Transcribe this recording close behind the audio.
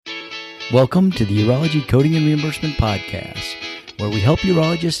Welcome to the Urology Coding and Reimbursement Podcast, where we help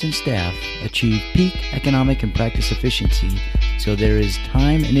urologists and staff achieve peak economic and practice efficiency so there is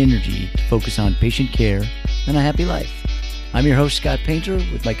time and energy to focus on patient care and a happy life. I'm your host, Scott Painter,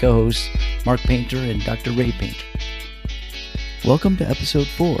 with my co-hosts, Mark Painter and Dr. Ray Painter. Welcome to episode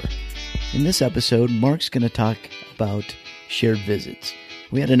 4. In this episode, Mark's going to talk about shared visits.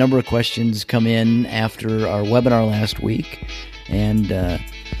 We had a number of questions come in after our webinar last week, and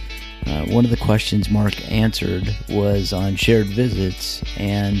one of the questions Mark answered was on shared visits,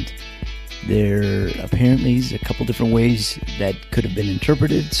 and there apparently is a couple different ways that could have been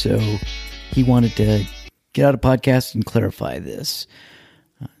interpreted, so he wanted to get out a podcast and clarify this.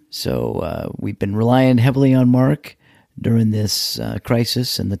 So we've been relying heavily on Mark during this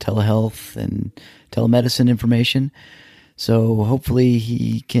crisis and the telehealth and telemedicine information. So hopefully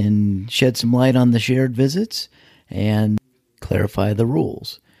he can shed some light on the shared visits and clarify the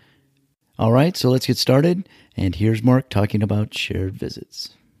rules. All right, so let's get started. And here's Mark talking about shared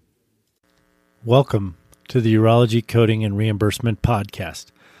visits. Welcome to the Urology Coding and Reimbursement Podcast.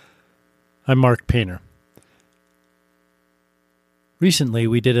 I'm Mark Painter. Recently,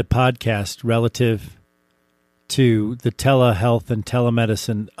 we did a podcast relative to the telehealth and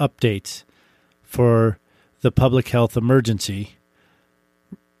telemedicine updates for the public health emergency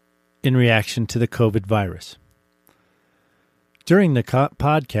in reaction to the COVID virus. During the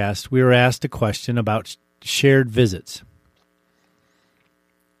podcast, we were asked a question about shared visits.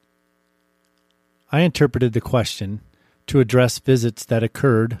 I interpreted the question to address visits that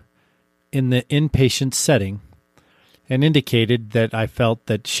occurred in the inpatient setting and indicated that I felt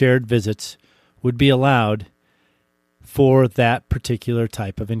that shared visits would be allowed for that particular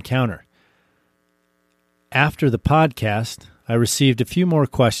type of encounter. After the podcast, I received a few more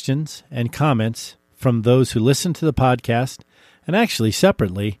questions and comments from those who listened to the podcast, and actually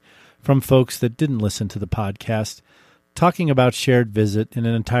separately from folks that didn't listen to the podcast, talking about shared visit in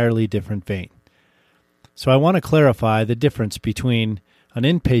an entirely different vein. So I want to clarify the difference between an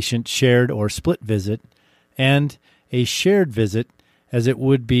inpatient shared or split visit and a shared visit as it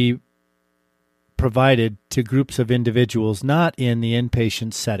would be provided to groups of individuals not in the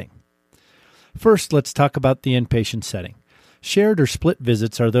inpatient setting. First, let's talk about the inpatient setting. Shared or split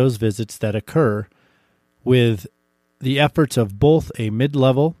visits are those visits that occur with the efforts of both a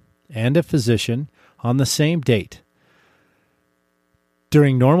mid-level and a physician on the same date.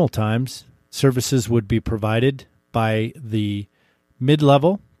 During normal times, services would be provided by the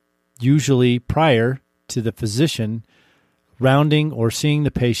mid-level, usually prior to the physician rounding or seeing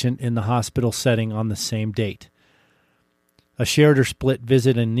the patient in the hospital setting on the same date. A shared or split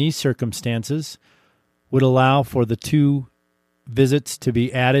visit in these circumstances would allow for the two visits to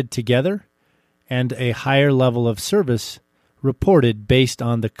be added together and a higher level of service reported based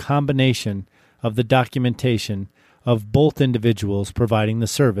on the combination of the documentation of both individuals providing the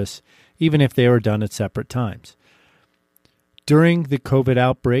service, even if they were done at separate times. During the COVID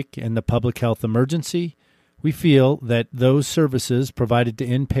outbreak and the public health emergency, we feel that those services provided to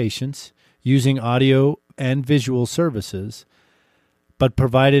inpatients using audio and visual services, but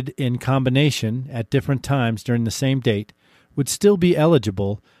provided in combination at different times during the same date, would still be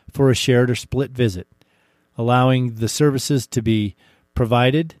eligible for a shared or split visit, allowing the services to be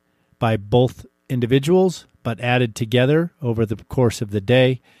provided by both individuals but added together over the course of the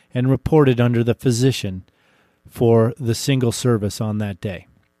day and reported under the physician for the single service on that day.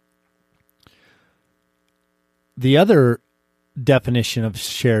 The other definition of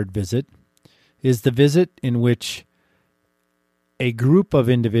shared visit is the visit in which a group of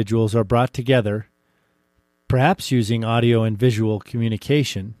individuals are brought together, perhaps using audio and visual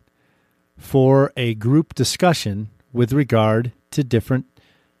communication, for a group discussion with regard to different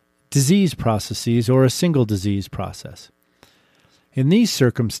disease processes or a single disease process. In these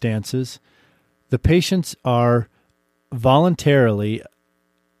circumstances, the patients are voluntarily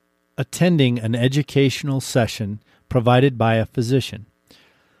attending an educational session provided by a physician.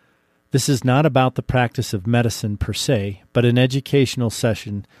 This is not about the practice of medicine per se, but an educational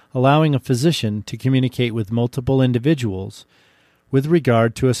session allowing a physician to communicate with multiple individuals with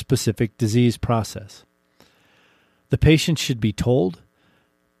regard to a specific disease process. The patient should be told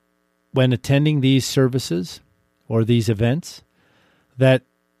when attending these services or these events that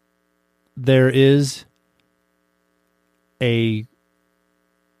there is a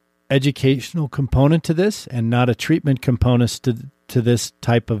educational component to this and not a treatment component to this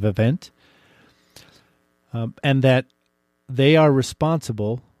type of event, and that they are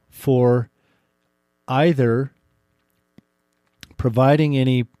responsible for either providing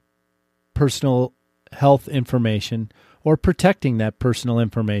any personal health information or protecting that personal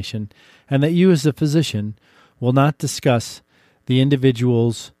information, and that you as a physician will not discuss the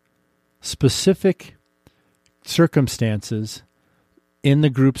individual's specific circumstances in the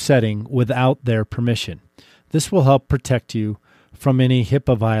group setting without their permission. This will help protect you from any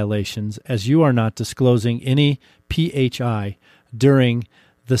HIPAA violations, as you are not disclosing any PHI during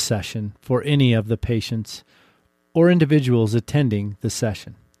the session for any of the patients or individuals attending the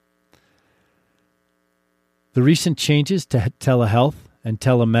session. The recent changes to telehealth and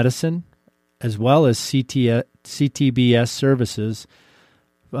telemedicine, as well as CTBS services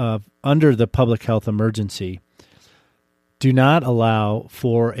under the public health emergency, do not allow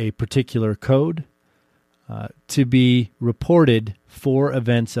for a particular code to be reported for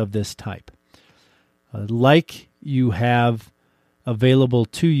events of this type. Like you have available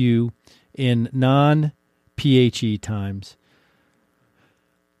to you in non-PHE times,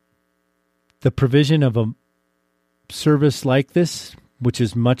 the provision of a service like this, which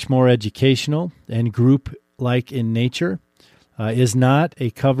is much more educational and group-like in nature, is not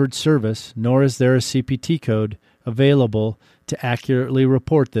a covered service, nor is there a CPT code available to accurately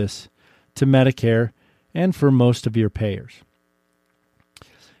report this to Medicare and for most of your payers.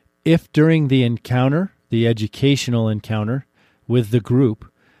 If during the encounter, the educational encounter with the group,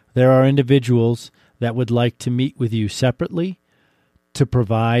 there are individuals that would like to meet with you separately to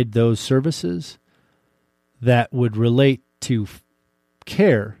provide those services that would relate to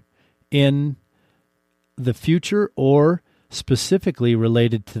care in the future or specifically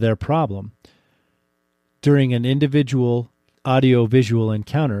related to their problem, during an individual audio-visual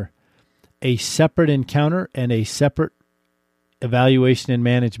encounter, a separate encounter and a separate evaluation and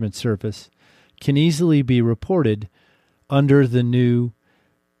management service can easily be reported under the new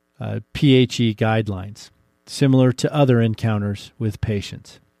PHE guidelines, similar to other encounters with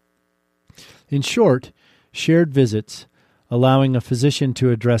patients. In short, shared visits, allowing a physician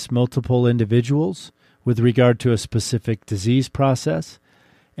to address multiple individuals with regard to a specific disease process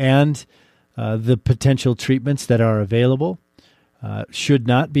and the potential treatments that are available, should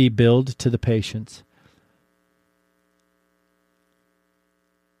not be billed to the patients.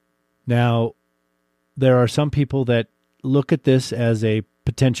 Now, there are some people that look at this as a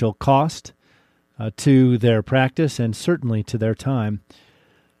potential cost to their practice and certainly to their time,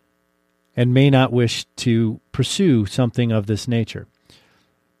 and may not wish to pursue something of this nature.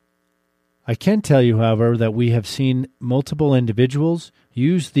 I can tell you, however, that we have seen multiple individuals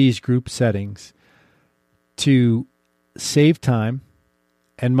use these group settings to save time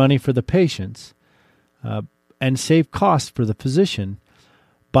and money for the patients and save costs for the physician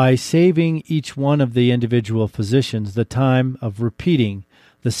by saving each one of the individual physicians the time of repeating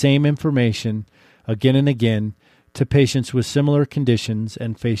the same information again and again to patients with similar conditions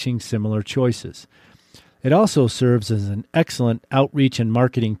and facing similar choices. It also serves as an excellent outreach and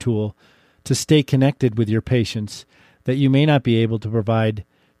marketing tool to stay connected with your patients that you may not be able to provide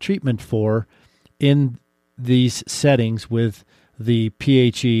treatment for in these settings with the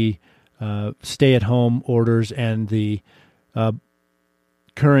PHE stay-at-home orders and the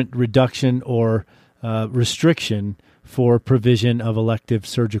current reduction or restriction for provision of elective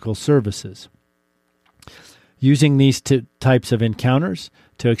surgical services. Using these types of encounters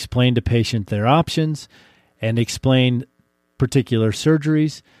to explain to patient their options and explain particular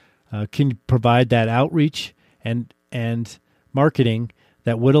surgeries can provide that outreach and marketing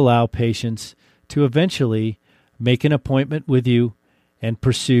that would allow patients to eventually make an appointment with you and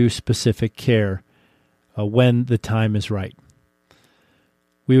pursue specific care when the time is right.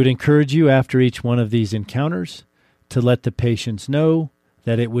 We would encourage you after each one of these encounters to let the patients know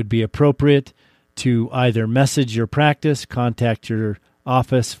that it would be appropriate to either message your practice, contact your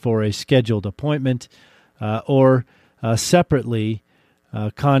office for a scheduled appointment, or separately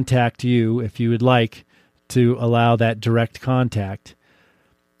contact you if you would like to allow that direct contact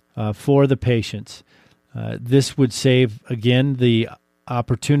for the patients. This would save, again, the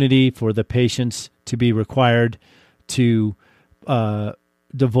opportunity for the patients to be required to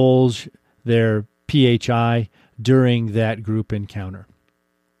divulge their PHI during that group encounter.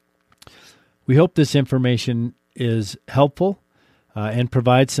 We hope this information is helpful and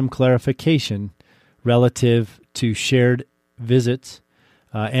provides some clarification relative to shared visits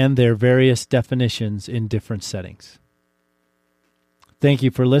and their various definitions in different settings. Thank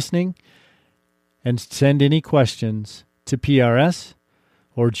you for listening, and send any questions to PRS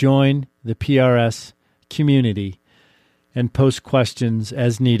or join the PRS community and post questions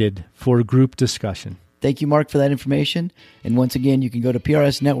as needed for group discussion. Thank you, Mark, for that information. And once again, you can go to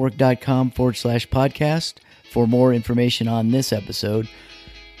prsnetwork.com/podcast for more information on this episode.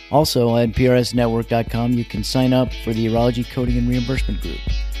 Also, at prsnetwork.com, you can sign up for the Urology Coding and Reimbursement Group.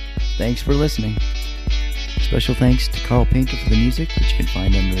 Thanks for listening. Special thanks to Carl Painter for the music, which you can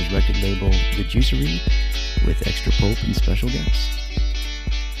find under his record label, The Juicery, with extra pulp and special guests.